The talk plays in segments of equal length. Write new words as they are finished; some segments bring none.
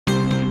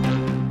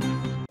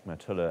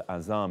Hekmatullah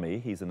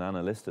Azamy. He's an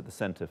analyst at the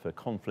Centre for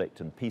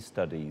Conflict and Peace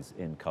Studies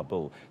in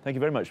Kabul. Thank you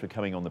very much for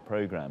coming on the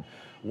programme.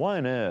 Why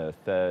on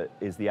earth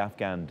is the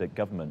Afghan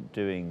government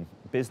doing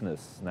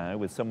business now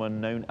with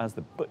someone known as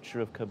the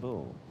Butcher of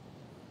Kabul?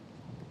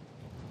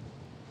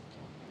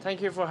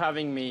 Thank you for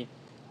having me.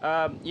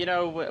 You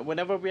know,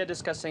 whenever we are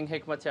discussing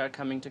Hekmatyar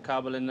coming to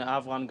Kabul and the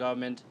Afghan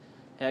government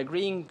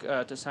agreeing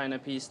to sign a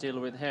peace deal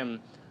with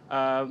him,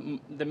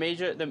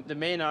 the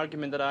main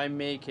argument that I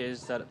make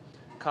is that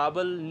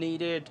Kabul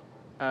needed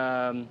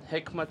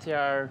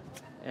Hekmatyar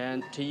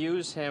and to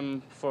use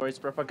him for its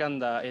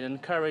propaganda and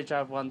encourage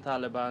Afghan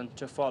Taliban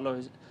to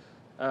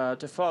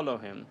follow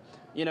him.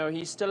 You know,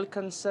 he's still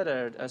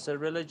considered as a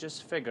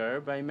religious figure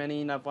by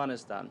many in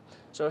Afghanistan.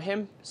 So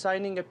him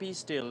signing a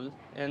peace deal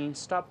and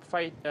stop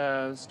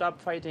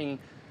fighting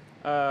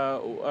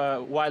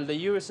while the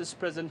U.S. is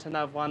present in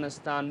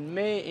Afghanistan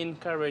may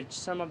encourage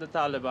some of the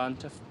Taliban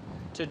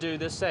to do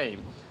the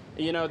same.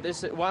 You know,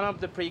 this one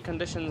of the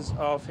preconditions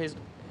of Hizb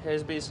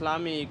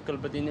Islami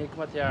Gulbuddin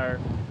Hekmatyar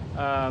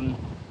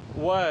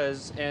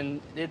was,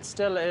 and it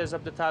still is,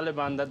 of the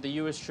Taliban that the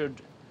U.S.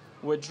 should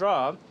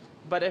withdraw.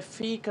 But if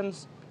he can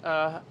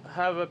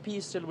have a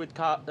peace deal with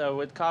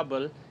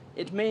Kabul,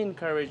 it may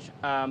encourage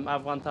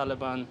Afghan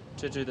Taliban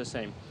to do the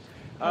same.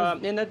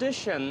 In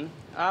addition,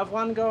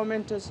 Afghan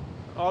government is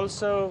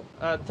also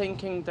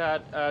thinking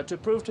that to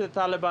prove to the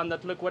Taliban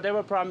that, look,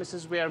 whatever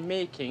promises we are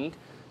making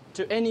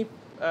to any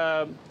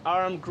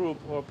armed group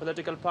or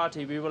political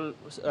party, we will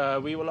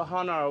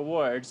honor our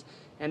words,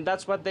 and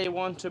that's what they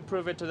want to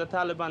prove it to the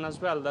Taliban as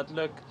well. That,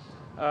 look,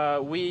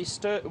 we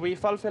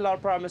fulfill our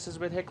promises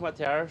with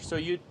Hekmatyar, so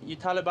you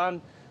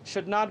Taliban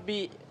should not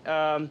be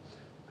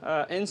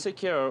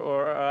insecure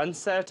or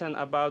uncertain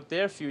about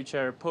their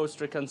future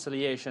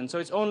post-reconciliation. So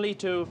it's only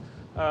to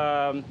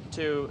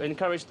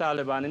encourage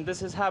Taliban, and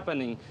this is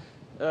happening.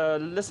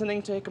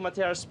 Listening to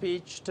Hekmatyar's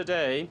speech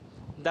today,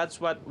 that's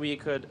what we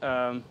could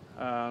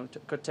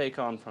take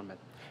on from it.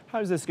 How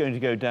is this going to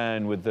go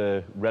down with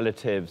the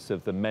relatives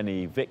of the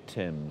many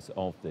victims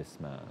of this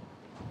man?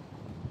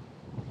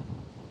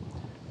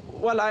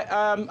 Well,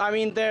 I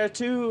mean, there are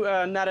two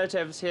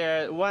narratives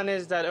here. One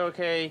is that,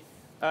 okay,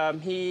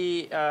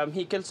 he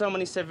killed so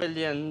many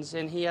civilians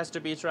and he has to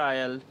be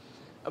trialed.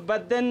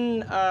 But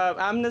then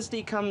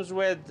amnesty comes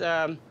with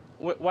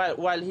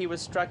while he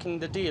was striking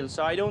the deal.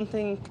 So I don't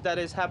think that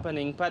is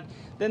happening. But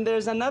then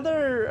there's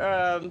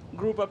another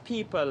group of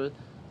people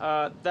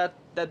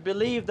that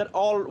believe that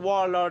all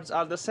warlords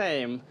are the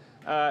same.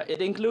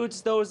 It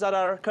includes those that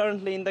are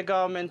currently in the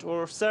government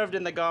or served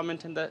in the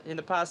government in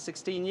the past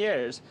 16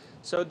 years.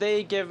 So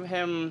they give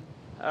him,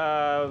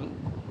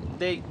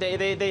 they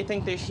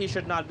think that he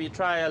should not be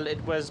trial.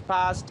 It was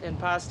past, and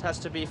past has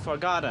to be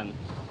forgotten.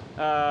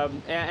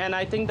 And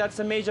I think that's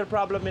a major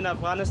problem in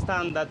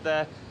Afghanistan, that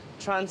the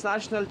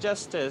transnational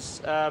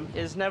justice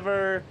is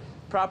never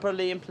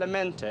properly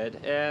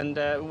implemented, and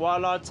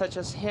warlords such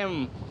as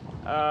him,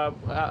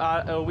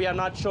 we are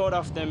not short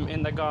of them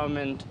in the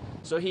government.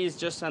 So he's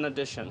just an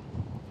addition.